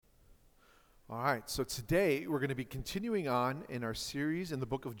All right, so today we're going to be continuing on in our series in the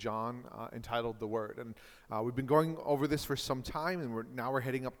book of John entitled The Word. And we've been going over this for some time, and now we're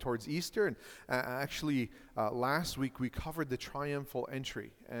heading up towards Easter. And last week we covered the triumphal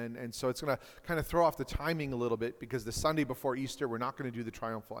entry. And so it's going to kind of throw off the timing a little bit because the Sunday before Easter we're not going to do the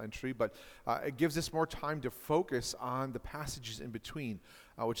triumphal entry, but it gives us more time to focus on the passages in between,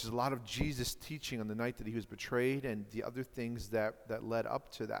 which is a lot of Jesus' teaching on the night that he was betrayed and the other things that led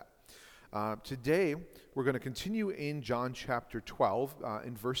up to that. Today, we're going to continue in John chapter 12,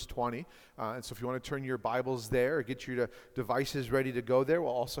 in verse 20. And so if you want to turn your Bibles there, or get your devices ready to go there,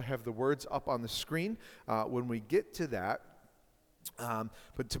 we'll also have the words up on the screen when we get to that.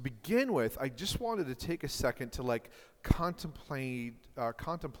 But to begin with, I just wanted to take a second to contemplate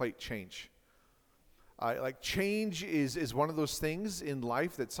change. Change is one of those things in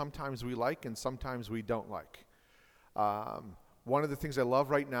life that sometimes we like and sometimes we don't like. One of the things I love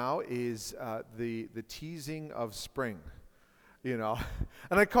right now is the teasing of spring, and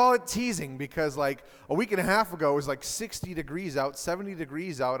I call it teasing because a week and a half ago it was 60 degrees out, 70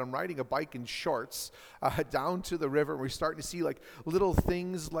 degrees out. I'm riding a bike in shorts down to the river, and we're starting to see little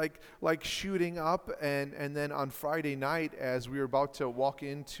things like shooting up, and then on Friday night as we were about to walk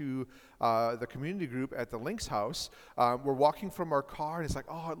into the community group at the Lynx house, we're walking from our car and it's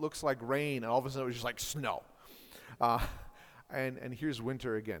it looks like rain, and all of a sudden it was just snow. And here's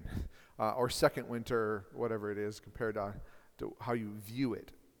winter again, or second winter, whatever it is, compared to how you view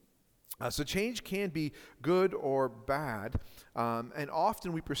it. So change can be good or bad, and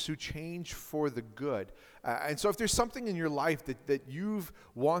often we pursue change for the good. And so if there's something in your life that you've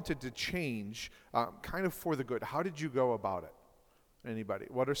wanted to change kind of for the good, how did you go about it? Anybody?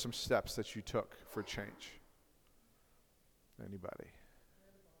 What are some steps that you took for change? Anybody?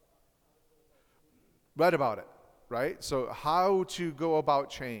 Read about it. Right? So how to go about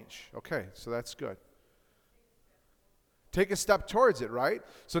change. Okay, so that's good. Take a step towards it, right?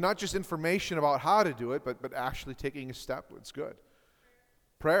 So not just information about how to do it, but actually taking a step. It's good.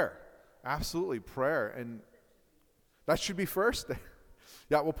 Prayer. Absolutely, prayer. And that should be first.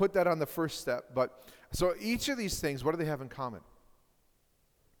 Yeah, we'll put that on the first step. But so each of these things, what do they have in common?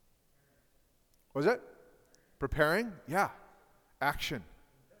 What was it? Preparing? Yeah. Action.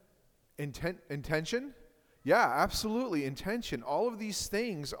 Intention? Yeah, absolutely. Intention. All of these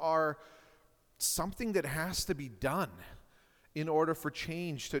things are something that has to be done in order for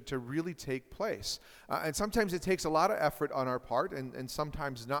change to really take place. And sometimes it takes a lot of effort on our part, and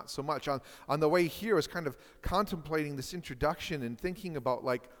sometimes not so much. On the way here, I was kind of contemplating this introduction and thinking about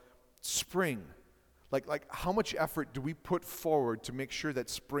spring. Like how much effort do we put forward to make sure that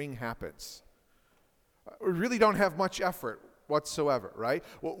spring happens? We really don't have much effort whatsoever, right?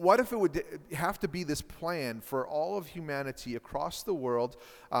 Well, what if it would have to be this plan for all of humanity across the world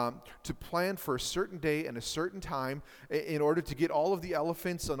to plan for a certain day and a certain time in order to get all of the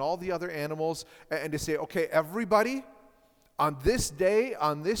elephants and all the other animals and to say, okay, everybody, on this day,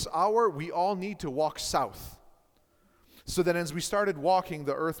 on this hour, we all need to walk south. So then as we started walking,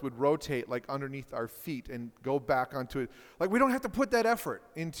 the earth would rotate underneath our feet and go back onto it. We don't have to put that effort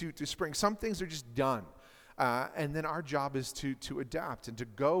into spring. Some things are just done. And then our job is to adapt and to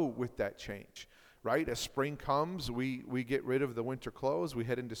go with that change, right? As spring comes, we get rid of the winter clothes. We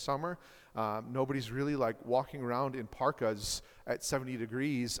head into summer. Nobody's really walking around in parkas at 70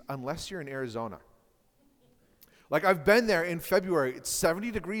 degrees unless you're in Arizona. I've been there in February. It's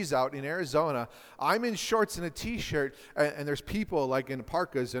 70 degrees out in Arizona. I'm in shorts and a t-shirt, and there's people in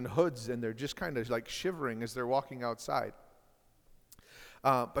parkas and hoods, and they're just kind of shivering as they're walking outside.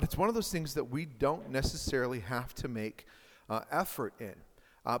 But it's one of those things that we don't necessarily have to make effort in.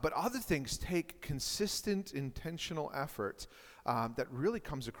 But other things take consistent, intentional effort that really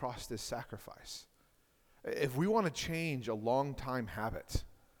comes across this sacrifice. If we want to change a long-time habit,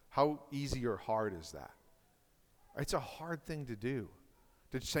 how easy or hard is that? It's a hard thing to do,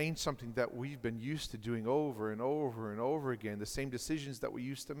 to change something that we've been used to doing over and over and over again, the same decisions that we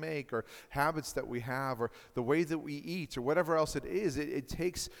used to make or habits that we have or the way that we eat or whatever else it is. It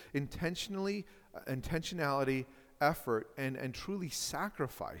takes intentionality, effort, and truly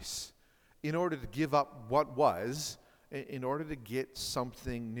sacrifice in order to give up what was, in order to get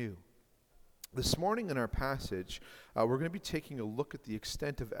something new. This morning in our passage, we're going to be taking a look at the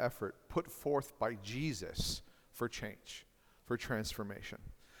extent of effort put forth by Jesus for change, for transformation,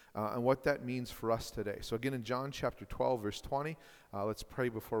 and what that means for us today. So again, in John chapter 12, verse 20, let's pray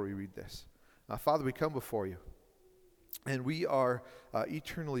before we read this. Father, we come before you, and we are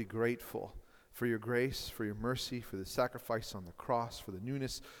eternally grateful for your grace, for your mercy, for the sacrifice on the cross, for the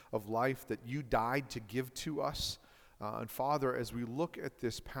newness of life that you died to give to us. And Father, as we look at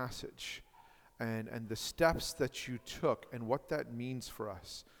this passage, and the steps that you took and what that means for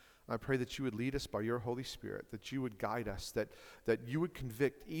us. I pray that you would lead us by your Holy Spirit, that you would guide us, that you would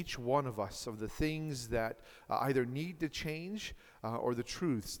convict each one of us of the things that either need to change or the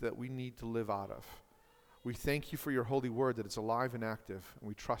truths that we need to live out of. We thank you for your holy word, that it's alive and active, and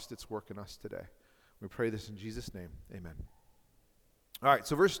we trust its work in us today. We pray this in Jesus' name. Amen. All right,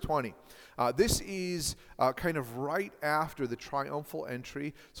 so verse 20. This is kind of right after the triumphal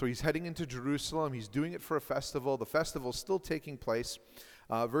entry. So he's heading into Jerusalem. He's doing it for a festival. The festival is still taking place.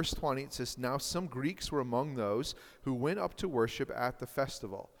 Verse 20, it says, "Now some Greeks were among those who went up to worship at the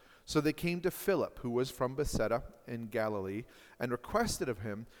festival. So they came to Philip, who was from Bethsaida in Galilee, and requested of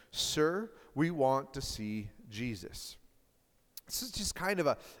him, 'Sir, we want to see Jesus.'" This is just kind of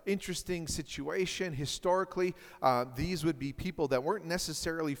an interesting situation. Historically, these would be people that weren't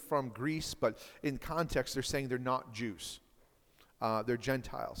necessarily from Greece, but in context, they're saying they're not Jews. They're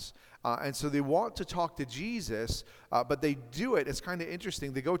Gentiles. And so they want to talk to Jesus, but they do it. It's kind of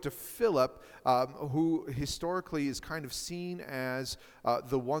interesting. They go to Philip, who historically is kind of seen as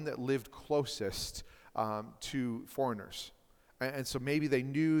the one that lived closest to foreigners. And so maybe they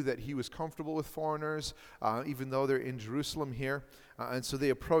knew that he was comfortable with foreigners, even though they're in Jerusalem here. And so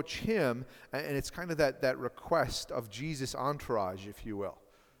they approach him, and it's kind of that request of Jesus' entourage, if you will.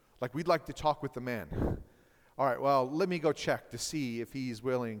 Like, we'd like to talk with the man. All right, well, let me go check to see if he's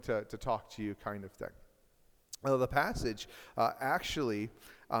willing to talk to you, kind of thing. Well, the passage actually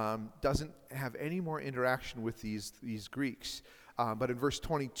doesn't have any more interaction with these Greeks. But in verse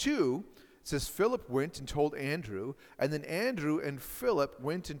 22, it says, "Philip went and told Andrew, and then Andrew and Philip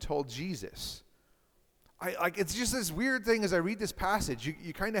went and told Jesus." It's just this weird thing as I read this passage.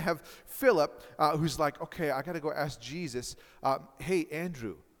 You kind of have Philip, who's like, "Okay, I got to go ask Jesus. Hey,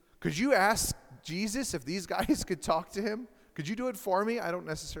 Andrew, could you ask Jesus if these guys could talk to him? Could you do it for me? I don't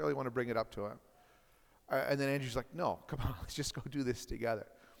necessarily want to bring it up to him." And then Andrew's like, "No, come on, let's just go do this together."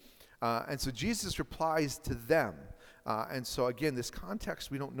 And so Jesus replies to them. And so again, this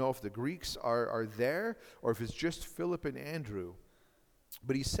context, we don't know if the Greeks are there or if it's just Philip and Andrew.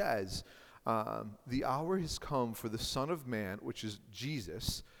 But he says, "The hour has come for the Son of Man," which is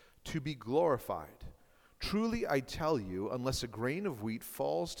Jesus, "to be glorified. Truly I tell you, unless a grain of wheat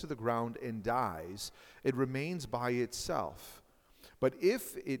falls to the ground and dies, it remains by itself. But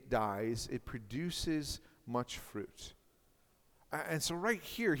if it dies, it produces much fruit." And so right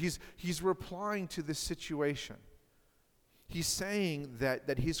here, he's replying to this situation. He's saying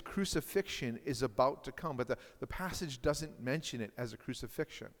that his crucifixion is about to come, but the passage doesn't mention it as a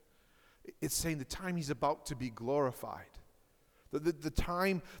crucifixion. It's saying the time he's about to be glorified. The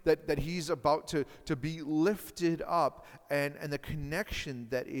time that he's about to be lifted up, and the connection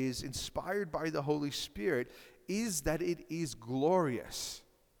that is inspired by the Holy Spirit is that it is glorious.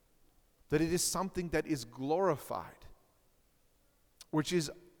 That it is something that is glorified, which is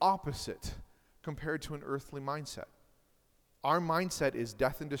opposite compared to an earthly mindset. Our mindset is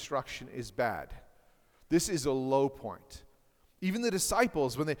death and destruction is bad. This is a low point. Even the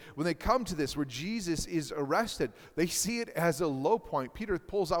disciples, when they come to this, where Jesus is arrested, they see it as a low point. Peter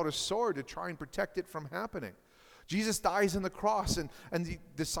pulls out a sword to try and protect it from happening. Jesus dies on the cross, and the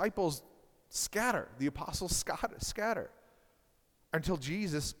disciples scatter. The apostles scatter until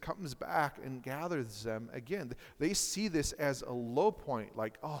Jesus comes back and gathers them again. They see this as a low point,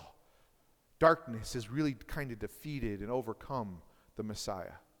 like, oh, darkness has really kind of defeated and overcome the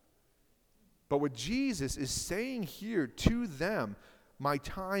Messiah. But what Jesus is saying here to them, my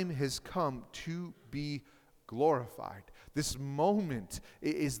time has come to be glorified. This moment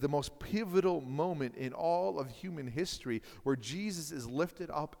is the most pivotal moment in all of human history, where Jesus is lifted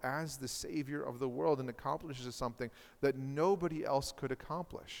up as the Savior of the world and accomplishes something that nobody else could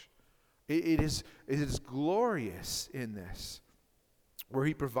accomplish. It is glorious in this, where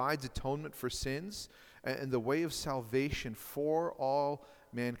he provides atonement for sins and the way of salvation for all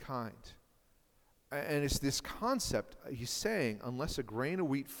mankind. And it's this concept, he's saying, unless a grain of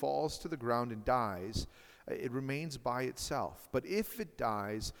wheat falls to the ground and dies, it remains by itself. But if it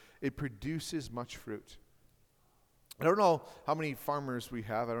dies, it produces much fruit. I don't know how many farmers we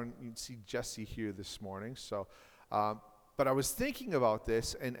have. I don't see Jesse here this morning. But I was thinking about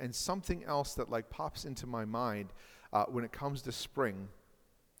this, and something else that like pops into my mind when it comes to spring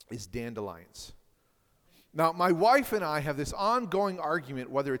is dandelions. Now, my wife and I have this ongoing argument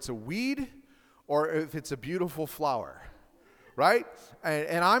whether it's a weed or if it's a beautiful flower, right?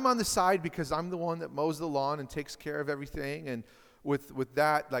 And I'm on the side because I'm the one that mows the lawn and takes care of everything. And with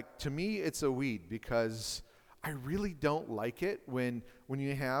that, like, to me, it's a weed, because I really don't like it when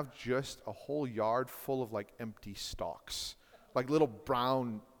you have just a whole yard full of like empty stalks, like little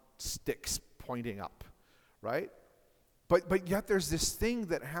brown sticks pointing up, right? But yet there's this thing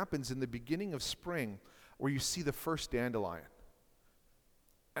that happens in the beginning of spring where you see the first dandelion.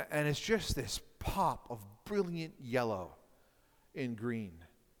 And it's just this pop of brilliant yellow in green.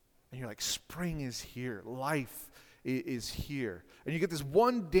 And you're like, spring is here. Life is here. And you get this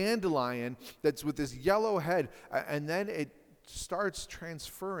one dandelion that's with this yellow head, and then it starts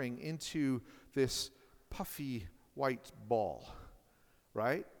transferring into this puffy white ball,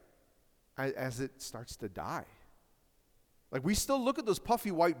 right? As it starts to die. Like, we still look at those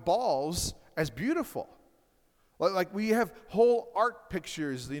puffy white balls as beautiful. Like, we have whole art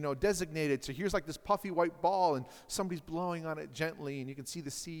pictures, designated. So here's like this puffy white ball, and somebody's blowing on it gently, and you can see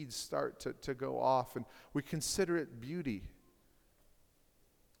the seeds start to go off, and we consider it beauty.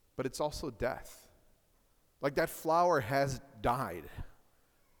 But it's also death. Like, that flower has died.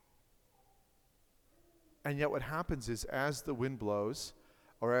 And yet what happens is, as the wind blows,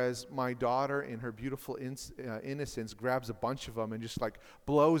 or as my daughter in her beautiful innocence grabs a bunch of them and just like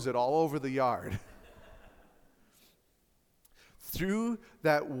blows it all over the yard. Through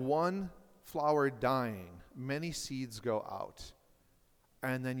that one flower dying, many seeds go out.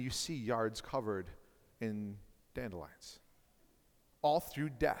 And then you see yards covered in dandelions. All through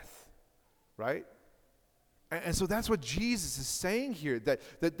death, right? And so that's what Jesus is saying here,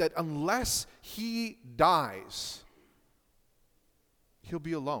 that unless he dies, he'll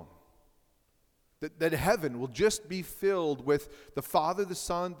be alone. That heaven will just be filled with the Father, the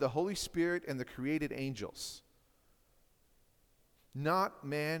Son, the Holy Spirit, and the created angels. Not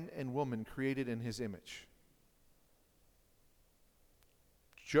man and woman created in his image.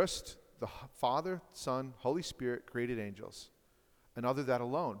 Just the Father, Son, Holy Spirit, created angels. And other that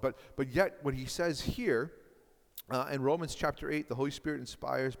alone. But yet what he says here, in Romans chapter 8, the Holy Spirit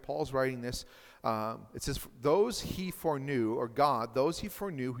inspires, Paul's writing this, it says, those he foreknew, or God, those he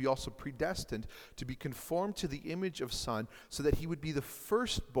foreknew, he also predestined to be conformed to the image of Son, so that he would be the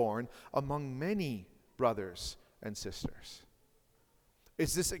firstborn among many brothers and sisters.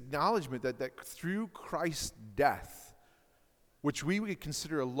 It's this acknowledgement that through Christ's death, which we would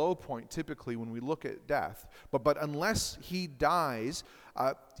consider a low point typically when we look at death, but unless he dies,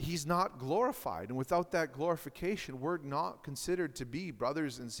 he's not glorified. And without that glorification, we're not considered to be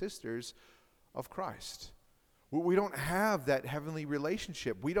brothers and sisters of Christ. We don't have that heavenly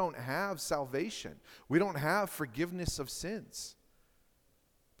relationship. We don't have salvation. We don't have forgiveness of sins.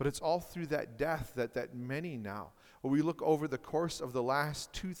 But it's all through that death that many now, when we look over the course of the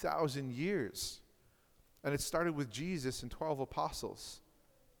last 2,000 years, and it started with Jesus and 12 apostles,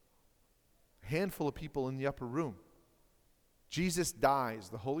 a handful of people in the upper room. Jesus dies,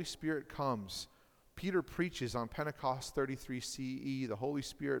 the Holy Spirit comes. Peter preaches on Pentecost 33 CE, the Holy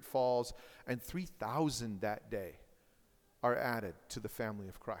Spirit falls, and 3,000 that day are added to the family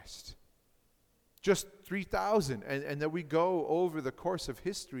of Christ. Just 3,000. And then we go over the course of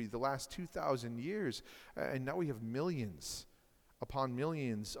history, the last 2,000 years, and now we have millions upon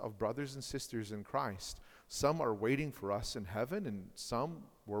millions of brothers and sisters in Christ. Some are waiting for us in heaven, and some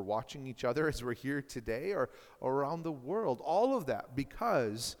we're watching each other as we're here today or around the world. All of that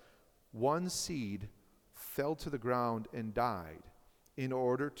because one seed fell to the ground and died in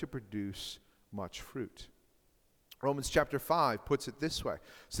order to produce much fruit. Romans chapter 5 puts it this way: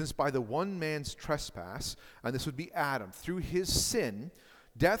 since by the one man's trespass, and this would be Adam, through his sin,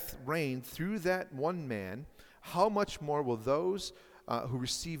 death reigned through that one man, how much more will those who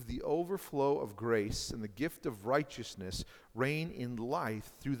receive the overflow of grace and the gift of righteousness reign in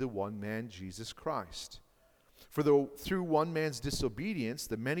life through the one man, Jesus Christ? For through one man's disobedience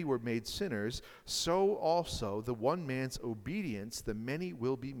the many were made sinners, so also the one man's obedience the many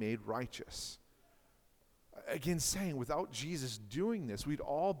will be made righteous. Again, saying without Jesus doing this, we'd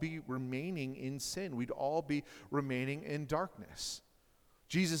all be remaining in sin. We'd all be remaining in darkness.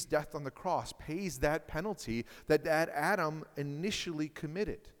 Jesus' death on the cross pays that penalty that Adam initially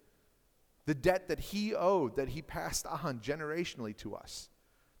committed. The debt that he owed, that he passed on generationally to us.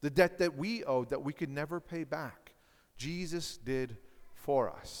 The debt that we owed that we could never pay back. Jesus did for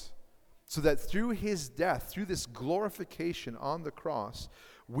us. So that through his death, through this glorification on the cross,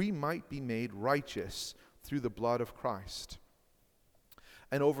 we might be made righteous through the blood of Christ.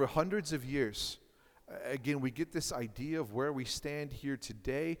 And over hundreds of years, again, we get this idea of where we stand here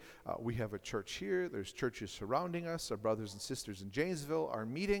today. We have a church here. There's churches surrounding us. Our brothers and sisters in Janesville are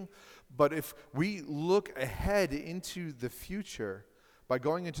meeting. But if we look ahead into the future, by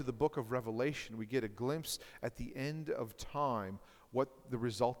going into the book of Revelation, we get a glimpse at the end of time what the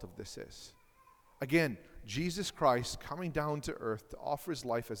result of this is. Again, Jesus Christ coming down to earth to offer his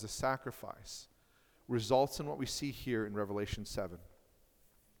life as a sacrifice results in what we see here in Revelation 7.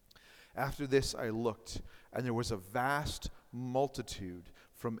 After this I looked, and there was a vast multitude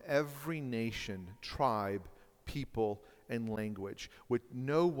from every nation, tribe, people, and language, which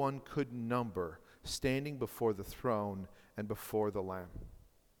no one could number, standing before the throne and before the Lamb.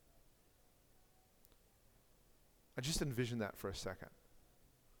 I just envision that for a second.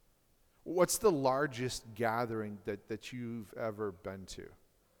 What's the largest gathering that you've ever been to?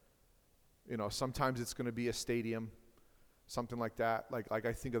 You know, sometimes it's going to be a stadium, something like that. Like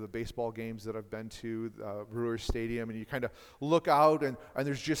I think of the baseball games that I've been to, Brewers Stadium, and you kind of look out and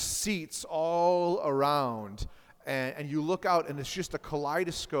there's just seats all around. And you look out and it's just a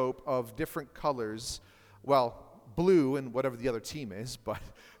kaleidoscope of different colors. Well, blue and whatever the other team is, but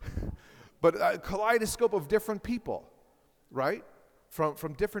a kaleidoscope of different people, right?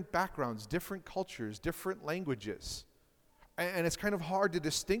 From different backgrounds, different cultures, different languages. And it's kind of hard to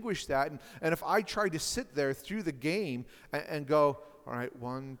distinguish that. And if I tried to sit there through the game and go, all right,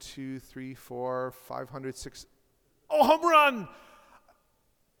 1, 2, 3, 4, 500, 6, oh, home run!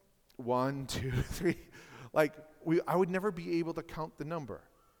 1, 2, 3. I would never be able to count the number.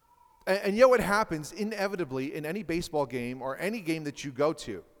 And yet what happens inevitably in any baseball game or any game that you go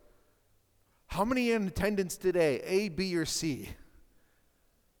to? How many in attendance today, A, B, or C?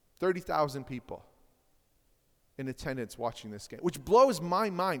 30,000 people in attendance watching this game, which blows my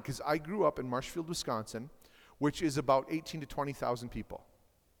mind because I grew up in Marshfield, Wisconsin, which is about 18 to 20,000 people.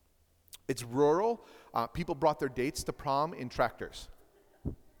 It's rural. People brought their dates to prom in tractors.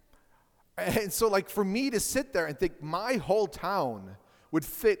 And so for me to sit there and think my whole town would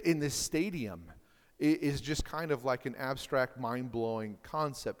fit in this stadium is just kind of like an abstract, mind-blowing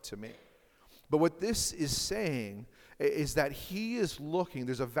concept to me. But what this is saying is that he is looking,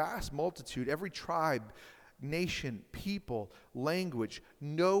 there's a vast multitude, every tribe, nation, people, language,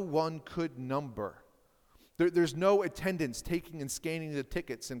 no one could number. There's no attendance taking and scanning the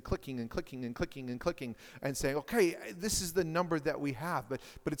tickets and clicking and clicking and clicking and clicking and saying, okay, this is the number that we have. But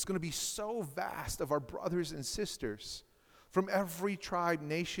it's going to be so vast of our brothers and sisters from every tribe,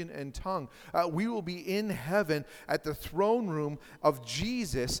 nation, and tongue. We will be in heaven at the throne room of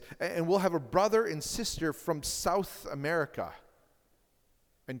Jesus, and we'll have a brother and sister from South America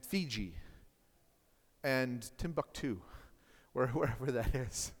and Fiji and Timbuktu, wherever that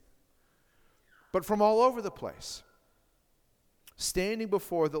is. But from all over the place, standing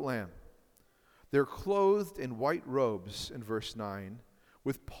before the Lamb. They're clothed in white robes, in verse 9,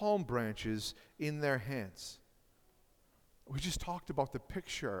 with palm branches in their hands. We just talked about the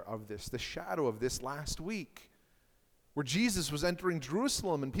picture of this, the shadow of this last week, where Jesus was entering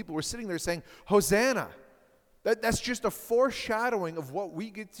Jerusalem and people were sitting there saying, Hosanna. That's just a foreshadowing of what we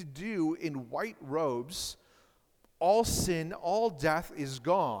get to do in white robes. All sin, all death is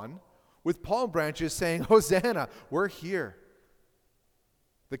gone, with palm branches saying, Hosanna, we're here.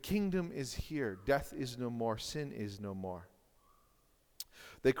 The kingdom is here. Death is no more. Sin is no more.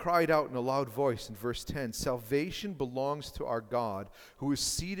 They cried out in a loud voice in verse 10, salvation belongs to our God, who is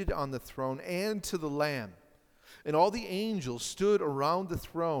seated on the throne, and to the Lamb. And all the angels stood around the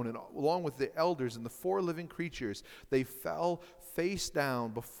throne, and along with the elders and the 4 living creatures, they fell face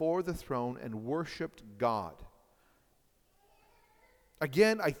down before the throne and worshiped God.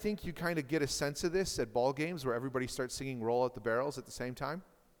 Again, I think you kind of get a sense of this at ball games where everybody starts singing Roll Out the Barrels at the same time.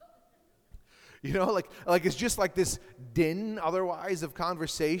 You know, like it's just like this din otherwise of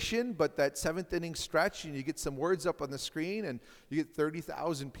conversation, but that 7th inning stretch, and you get some words up on the screen, and you get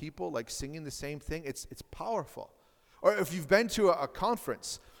 30,000 people singing the same thing. It's powerful. Or if you've been to a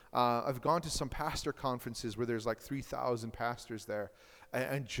conference, I've gone to some pastor conferences where there's 3,000 pastors there,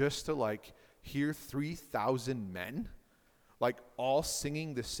 and just to hear 3,000 men, all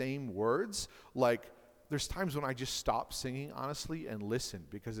singing the same words, there's times when I just stop singing, honestly, and listen,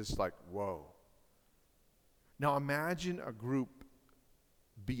 because it's whoa. Now imagine a group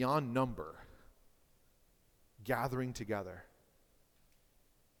beyond number gathering together.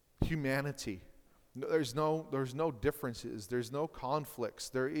 Humanity. There's no differences. There's no conflicts.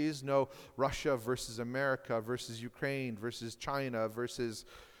 There is no Russia versus America versus Ukraine versus China versus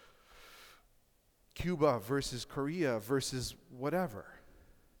Cuba versus Korea versus whatever.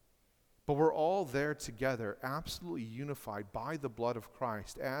 But we're all there together, absolutely unified by the blood of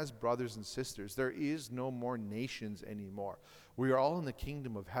Christ as brothers and sisters. There is no more nations anymore. We are all in the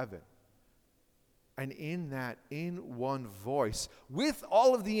kingdom of heaven. And in that, in one voice, with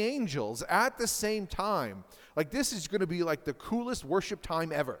all of the angels at the same time. This is going to be the coolest worship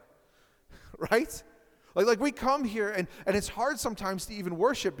time ever. Right? Like we come here and it's hard sometimes to even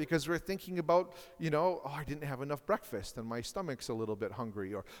worship because we're thinking about, I didn't have enough breakfast and my stomach's a little bit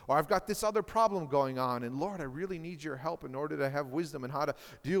hungry, or I've got this other problem going on, and Lord, I really need your help in order to have wisdom and how to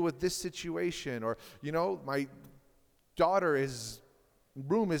deal with this situation, or, my daughter's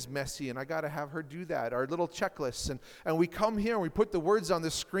room is messy and I got to have her do that, our little checklists. And we come here and we put the words on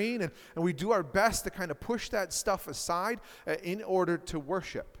the screen and we do our best to kind of push that stuff aside in order to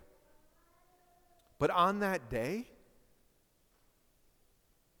worship. But on that day,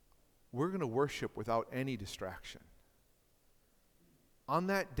 we're going to worship without any distraction. On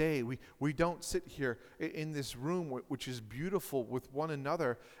that day, we don't sit here in this room, which is beautiful, with one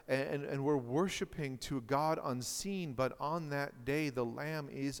another, and we're worshiping to a God unseen, but on that day, the Lamb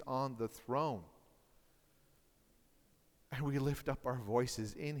is on the throne. And we lift up our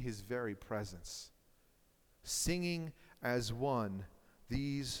voices in his very presence, singing as one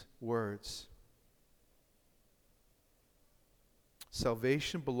these words.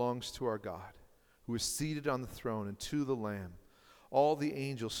 Salvation belongs to our God, who is seated on the throne, and to the Lamb. All the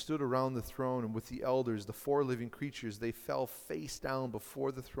angels stood around the throne, and with the elders, the four living creatures, they fell face down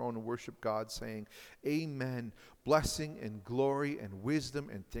before the throne and worshiped God, saying, Amen. Blessing and glory and wisdom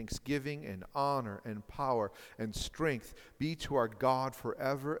and thanksgiving and honor and power and strength be to our God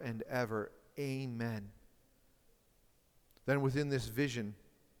forever and ever. Amen. Then within this vision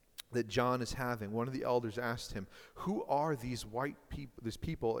that John is having, one of the elders asked him, who are these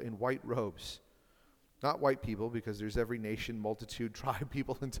people in white robes? Not white people, because there's every nation, multitude, tribe,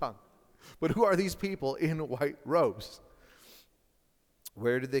 people, and tongue. But who are these people in white robes?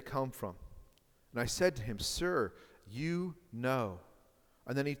 Where did they come from? And I said to him, Sir, you know.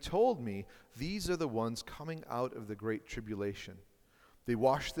 And then he told me, these are the ones coming out of the great tribulation. They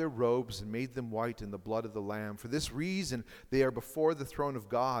washed their robes and made them white in the blood of the Lamb. For this reason, they are before the throne of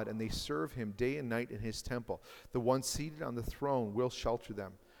God, and they serve him day and night in his temple. The one seated on the throne will shelter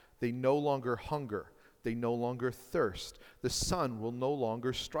them. They no longer hunger. They no longer thirst. The sun will no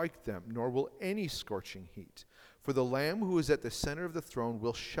longer strike them, nor will any scorching heat. For the Lamb who is at the center of the throne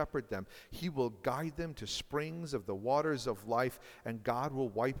will shepherd them. He will guide them to springs of the waters of life, and God will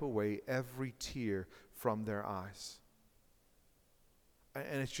wipe away every tear from their eyes.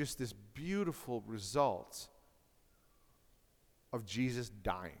 And it's just this beautiful result of Jesus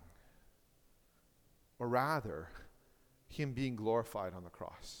dying. Or rather, him being glorified on the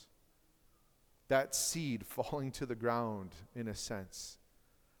cross. That seed falling to the ground, in a sense,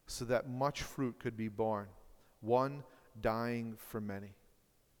 so that much fruit could be born. One dying for many.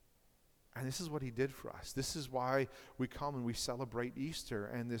 And this is what he did for us. This is why we come and we celebrate Easter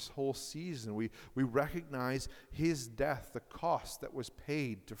and this whole season. We recognize his death, the cost that was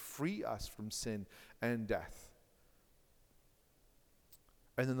paid to free us from sin and death.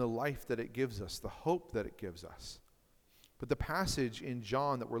 And then the life that it gives us, the hope that it gives us. But the passage in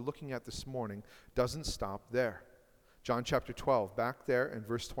John that we're looking at this morning doesn't stop there. John chapter 12, back there in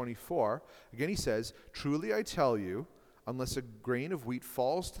verse 24, again he says, Truly I tell you, unless a grain of wheat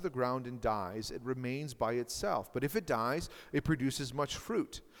falls to the ground and dies, it remains by itself. But if it dies, it produces much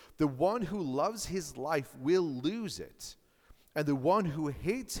fruit. The one who loves his life will lose it, and the one who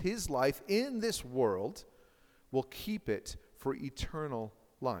hates his life in this world will keep it for eternal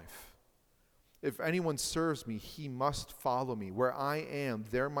life. If anyone serves me, he must follow me. Where I am,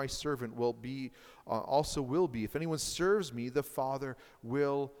 there my servant will be, also will be. If anyone serves me, the Father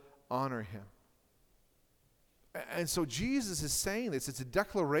will honor him. And so Jesus is saying this. It's a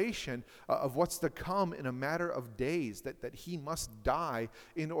declaration of what's to come in a matter of days, that he must die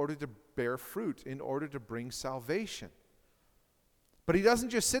in order to bear fruit, in order to bring salvation. But he doesn't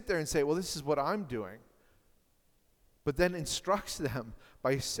just sit there and say, well, this is what I'm doing. But then instructs them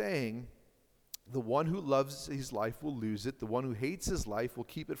by saying, the one who loves his life will lose it. The one who hates his life will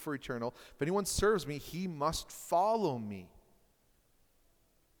keep it for eternal. If anyone serves me, he must follow me.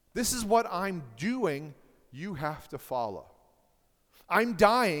 This is what I'm doing. You have to follow. I'm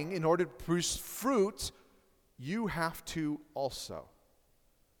dying in order to produce fruit. You have to also.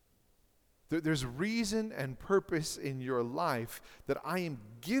 There's reason and purpose in your life that I am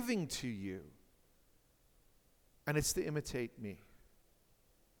giving to you. And it's to imitate me.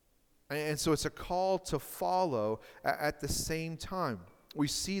 And so it's a call to follow at the same time. We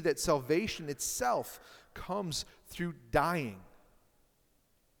see that salvation itself comes through dying.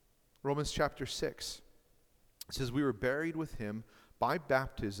 Romans chapter 6 says, we were buried with him by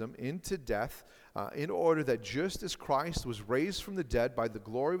baptism into death, in order that just as Christ was raised from the dead by the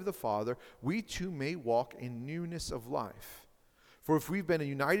glory of the Father, we too may walk in newness of life. For if we've been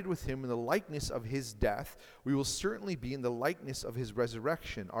united with him in the likeness of his death, we will certainly be in the likeness of his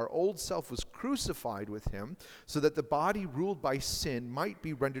resurrection. Our old self was crucified with him, so that the body ruled by sin might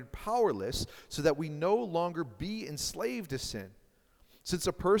be rendered powerless, so that we no longer be enslaved to sin, since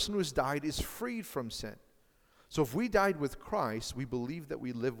a person who has died is freed from sin. So if we died with Christ, we believe that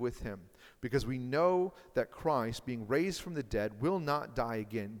we live with him, because we know that Christ, being raised from the dead, will not die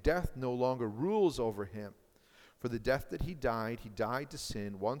again. Death no longer rules over him. For the death that he died to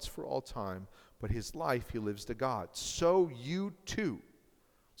sin once for all time, but his life he lives to God. So you too.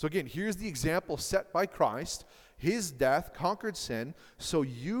 So again, here's the example set by Christ. His death conquered sin. So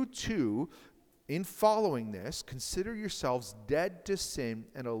you too, in following this, consider yourselves dead to sin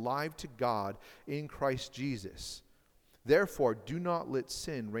and alive to God in Christ Jesus. Therefore, do not let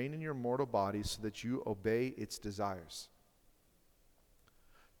sin reign in your mortal bodies so that you obey its desires.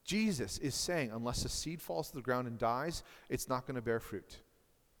 Jesus is saying, unless a seed falls to the ground and dies, it's not going to bear fruit.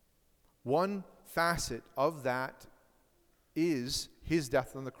 One facet of that is his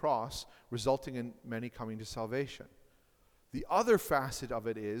death on the cross, resulting in many coming to salvation. The other facet of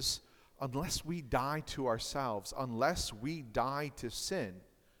it is, unless we die to ourselves, unless we die to sin,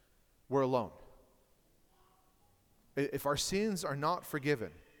 we're alone. If our sins are not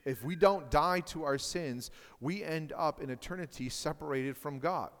forgiven, if we don't die to our sins, we end up in eternity separated from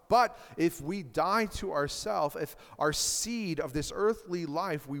God. But if we die to ourselves, if our seed of this earthly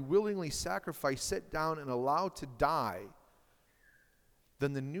life we willingly sacrifice, sit down, and allow to die,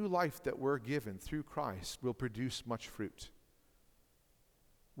 then the new life that we're given through Christ will produce much fruit.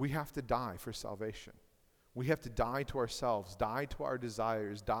 We have to die for salvation. We have to die to ourselves, die to our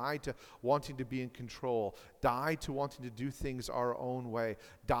desires, die to wanting to be in control, die to wanting to do things our own way,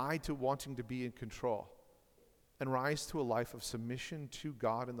 die to wanting to be in control, and rise to a life of submission to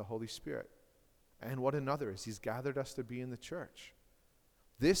God and the Holy Spirit and one another as he's gathered us to be in the church.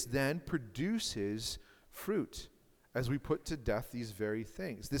 This then produces fruit as we put to death these very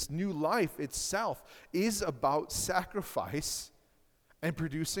things. This new life itself is about sacrifice and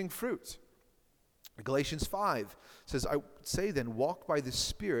producing fruit. Galatians 5 says, I say then, walk by the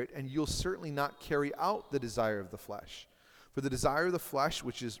Spirit, and you'll certainly not carry out the desire of the flesh. For the desire of the flesh,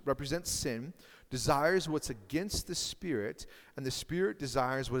 which represents sin, desires what's against the Spirit, and the Spirit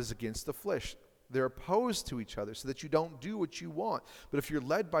desires what is against the flesh. They're opposed to each other so that you don't do what you want. But if you're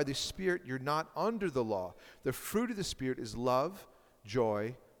led by the Spirit, you're not under the law. The fruit of the Spirit is love,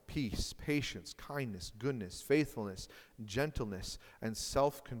 joy, peace, patience, kindness, goodness, faithfulness, gentleness, and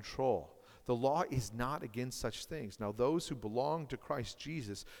self-control. The law is not against such things. Now those who belong to Christ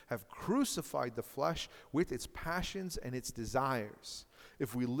Jesus have crucified the flesh with its passions and its desires.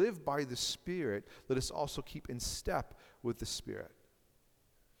 If we live by the Spirit, let us also keep in step with the Spirit.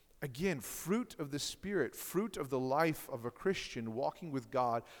 Again, fruit of the Spirit, fruit of the life of a Christian walking with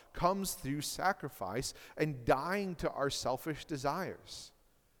God comes through sacrifice and dying to our selfish desires.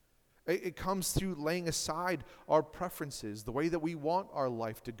 It comes through laying aside our preferences, the way that we want our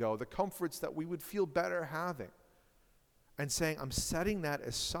life to go, the comforts that we would feel better having, and saying, I'm setting that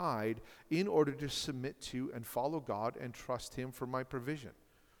aside in order to submit to and follow God and trust him for my provision,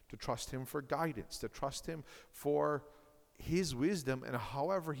 to trust him for guidance, to trust him for his wisdom and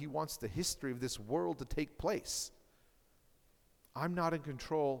however he wants the history of this world to take place. I'm not in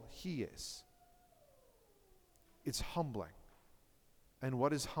control, he is. It's humbling. And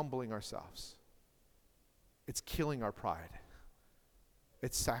what is humbling ourselves? It's killing our pride.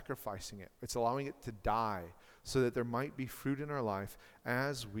 It's sacrificing it. It's allowing it to die so that there might be fruit in our life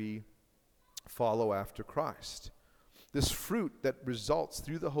as we follow after Christ. This fruit that results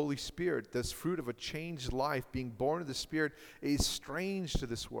through the Holy Spirit, this fruit of a changed life, being born of the Spirit, is strange to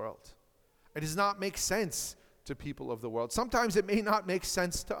this world. It does not make sense to people of the world. Sometimes it may not make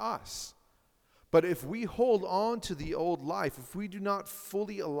sense to us. But if we hold on to the old life, if we do not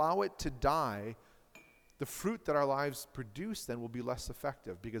fully allow it to die, the fruit that our lives produce then will be less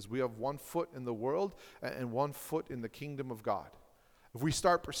effective because we have one foot in the world and one foot in the kingdom of God. If we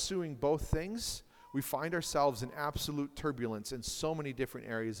start pursuing both things, we find ourselves in absolute turbulence in so many different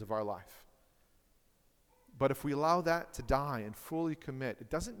areas of our life. But if we allow that to die and fully commit, it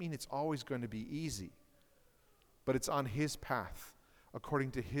doesn't mean it's always going to be easy, but it's on his path,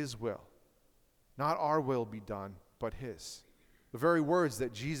 according to his will. Not our will be done, but his. The very words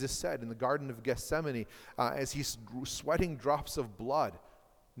that Jesus said in the Garden of Gethsemane as he's sweating drops of blood,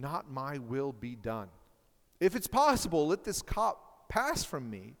 not my will be done. If it's possible, let this cup pass from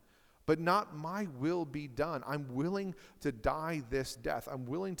me, but not my will be done. I'm willing to die this death. I'm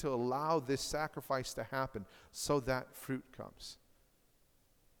willing to allow this sacrifice to happen so that fruit comes.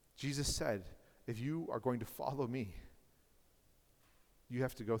 Jesus said, if you are going to follow me, you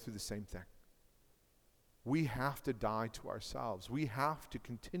have to go through the same thing. We have to die to ourselves. We have to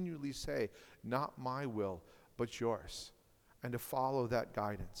continually say, not my will, but yours, and to follow that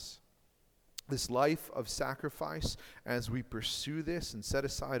guidance. This life of sacrifice, as we pursue this and set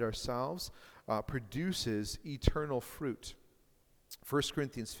aside ourselves, produces eternal fruit. 1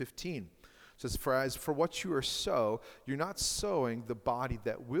 Corinthians 15 says, "For as for what you are sow, you're not sowing the body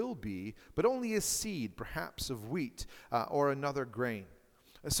that will be, but only a seed, perhaps of wheat or another grain."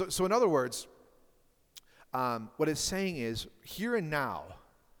 So in other words, what it's saying is, here and now,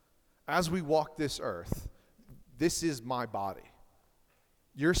 as we walk this earth, this is my body.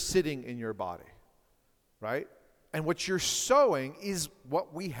 You're sitting in your body, right? And what you're sowing is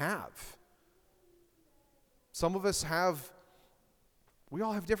what we have. Some of us we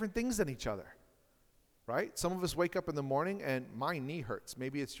all have different things than each other, right? Some of us wake up in the morning and my knee hurts.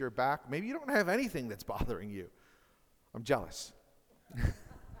 Maybe it's your back. Maybe you don't have anything that's bothering you. I'm jealous.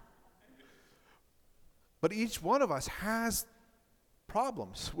 But each one of us has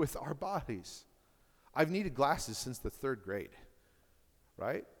problems with our bodies. I've needed glasses since the 3rd grade,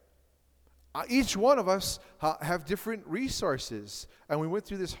 right? Each one of us have different resources. And we went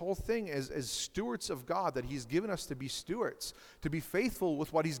through this whole thing as stewards of God, that he's given us to be stewards, to be faithful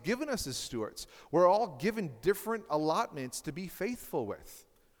with what he's given us as stewards. We're all given different allotments to be faithful with.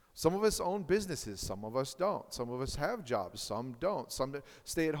 Some of us own businesses, some of us don't. Some of us have jobs, some don't. Some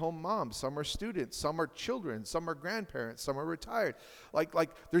stay-at-home moms, some are students, some are children, some are grandparents, some are retired.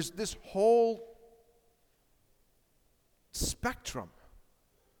 Like there's this whole spectrum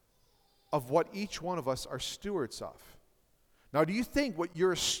of what each one of us are stewards of. Now, do you think what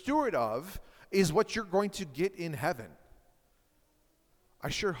you're a steward of is what you're going to get in heaven? I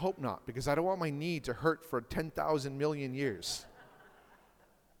sure hope not, because I don't want my knee to hurt for 10,000 million years.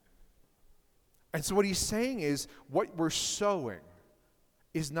 And so what he's saying is, what we're sowing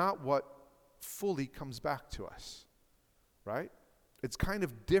is not what fully comes back to us, right? It's kind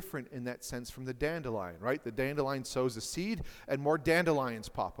of different in that sense from the dandelion, right? The dandelion sows a seed and more dandelions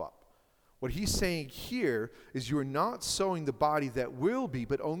pop up. What he's saying here is you are not sowing the body that will be,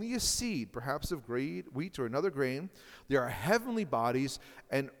 but only a seed, perhaps of wheat or another grain. There are heavenly bodies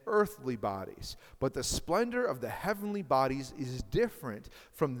and earthly bodies, but the splendor of the heavenly bodies is different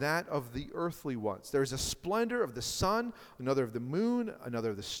from that of the earthly ones. There's a splendor of the sun, another of the moon, another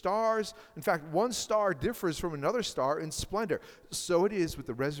of the stars. In fact, one star differs from another star in splendor. So it is with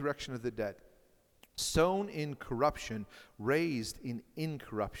the resurrection of the dead. Sown in corruption, raised in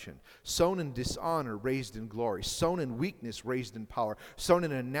incorruption. Sown in dishonor, raised in glory. Sown in weakness, raised in power. Sown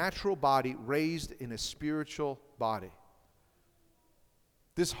in a natural body, raised in a spiritual body.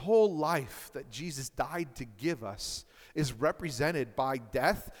 This whole life that Jesus died to give us is represented by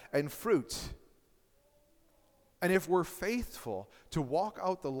death and fruit. And if we're faithful to walk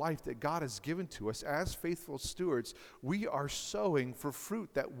out the life that God has given to us as faithful stewards, we are sowing for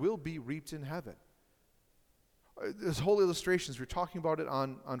fruit that will be reaped in heaven. There's whole illustrations. We were talking about it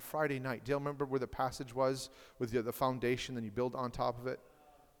on Friday night. Do you remember where the passage was with the foundation, then you build on top of it?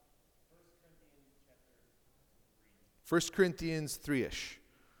 1 Corinthians 3-ish.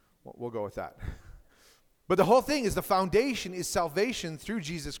 We'll go with that. But the whole thing is the foundation is salvation through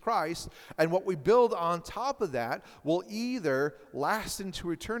Jesus Christ, and what we build on top of that will either last into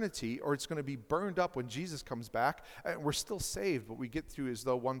eternity or it's going to be burned up when Jesus comes back, and we're still saved, but we get through as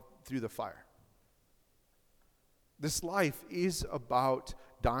though one through the fire. This life is about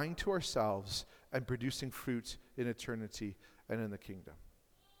dying to ourselves and producing fruit in eternity and in the kingdom.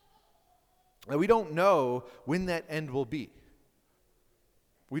 Now, we don't know when that end will be.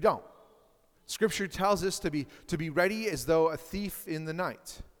 We don't. Scripture tells us to be ready as though a thief in the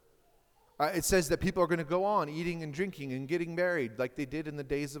night. It says that people are going to go on eating and drinking and getting married like they did in the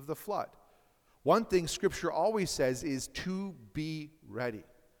days of the flood. One thing Scripture always says is to be ready,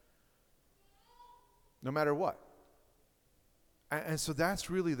 no matter what. And so that's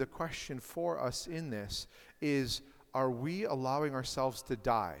really the question for us in this is, are we allowing ourselves to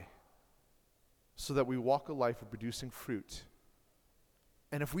die so that we walk a life of producing fruit?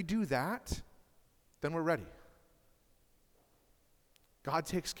 And if we do that, then we're ready. God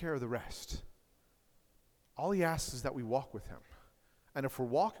takes care of the rest. All he asks is that we walk with him. And if we're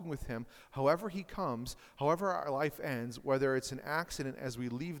walking with him, however he comes, however our life ends, whether it's an accident as we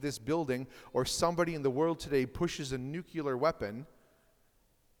leave this building or somebody in the world today pushes a nuclear weapon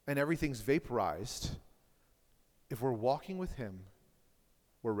and everything's vaporized, if we're walking with him,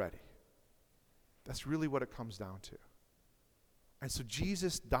 we're ready. That's really what it comes down to. And so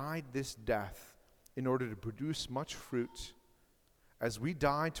Jesus died this death in order to produce much fruit. As we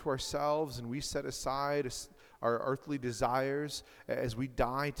die to ourselves and we set aside our earthly desires, as we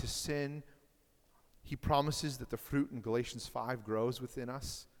die to sin, he promises that the fruit in Galatians 5 grows within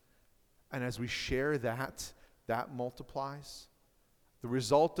us. And as we share that, that multiplies. The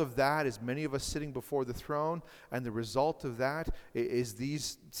result of that is many of us sitting before the throne, and the result of that is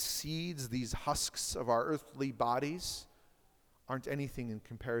these seeds, these husks of our earthly bodies aren't anything in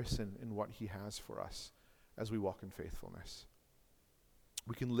comparison in what he has for us as we walk in faithfulness.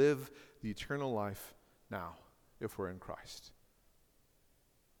 We can live the eternal life now if we're in Christ,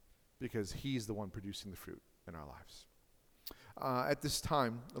 because he's the one producing the fruit in our lives. At this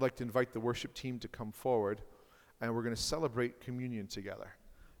time, I'd like to invite the worship team to come forward, and we're going to celebrate communion together.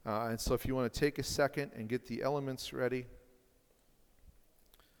 And so if you want to take a second and get the elements ready.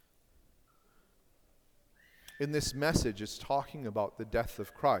 In this message, it's talking about the death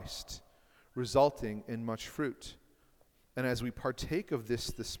of Christ, resulting in much fruit. And as we partake of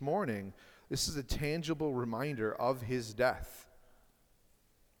this morning, this is a tangible reminder of his death.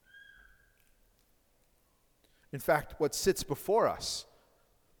 In fact, what sits before us,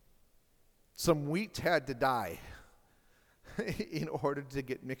 some wheat had to die in order to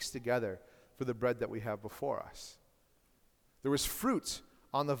get mixed together for the bread that we have before us. There was fruit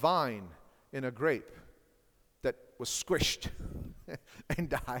on the vine in a grape that was squished and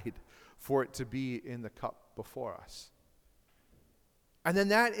died for it to be in the cup before us. And then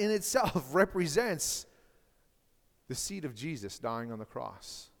that in itself represents the seed of Jesus dying on the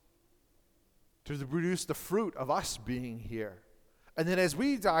cross to produce the fruit of us being here. And then as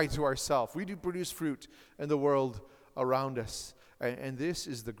we die to ourselves, we do produce fruit in the world around us. And this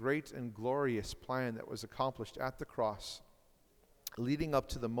is the great and glorious plan that was accomplished at the cross, leading up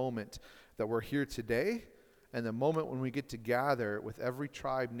to the moment that we're here today, and the moment when we get to gather with every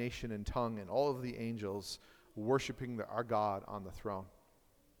tribe, nation, and tongue, and all of the angels worshiping our God on the throne.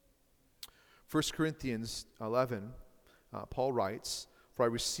 1 Corinthians 11, Paul writes, "For I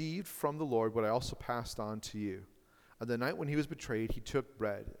received from the Lord what I also passed on to you. On the night when he was betrayed, he took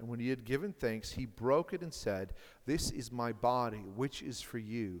bread, and when he had given thanks, he broke it and said, 'This is my body, which is for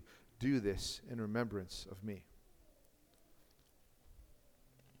you. Do this in remembrance of me.'"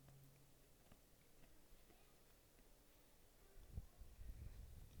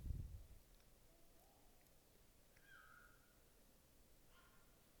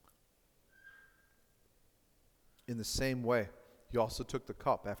 In the same way, he also took the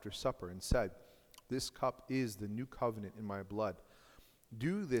cup after supper and said, "This cup is the new covenant in my blood.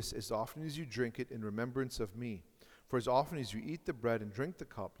 Do this as often as you drink it in remembrance of me. For as often as you eat the bread and drink the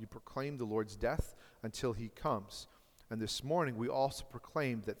cup, you proclaim the Lord's death until he comes." And this morning we also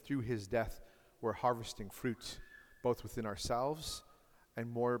proclaimed that through his death we're harvesting fruit, both within ourselves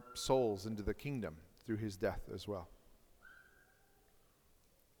and more souls into the kingdom through his death as well.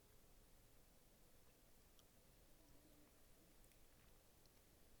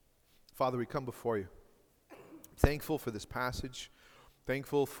 Father, we come before you, thankful for this passage,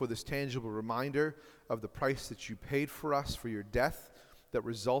 thankful for this tangible reminder of the price that you paid for us, for your death that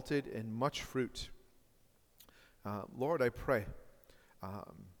resulted in much fruit. Lord, I pray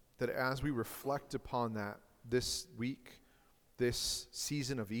that as we reflect upon that this week, this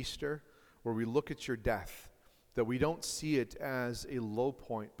season of Easter, where we look at your death, that we don't see it as a low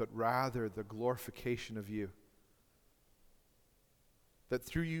point, but rather the glorification of you. That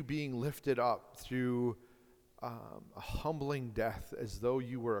through you being lifted up, through a humbling death as though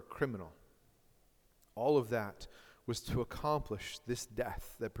you were a criminal, all of that was to accomplish this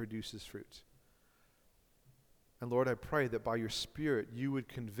death that produces fruit. And Lord, I pray that by your Spirit you would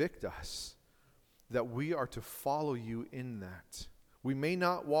convict us that we are to follow you in that. We may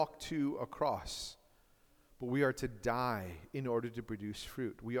not walk to a cross, but we are to die in order to produce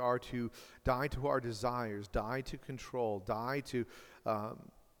fruit. We are to die to our desires, die to control, die to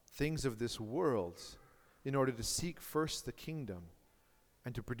things of this world in order to seek first the kingdom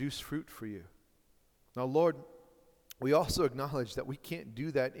and to produce fruit for you. Now, Lord, we also acknowledge that we can't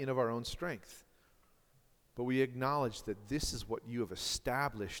do that in of our own strength, but we acknowledge that this is what you have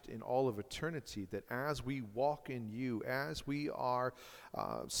established in all of eternity, that as we walk in you, as we are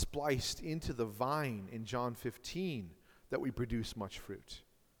spliced into the vine in John 15, that we produce much fruit.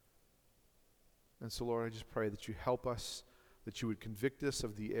 And so, Lord, I just pray that you help us, that you would convict us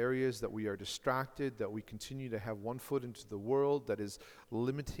of the areas that we are distracted, that we continue to have one foot into the world that is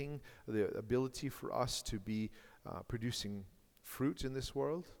limiting the ability for us to be producing fruit in this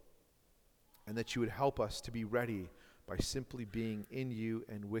world, and that you would help us to be ready by simply being in you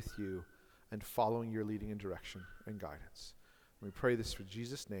and with you and following your leading and direction and guidance. And we pray this for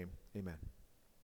Jesus' name. Amen.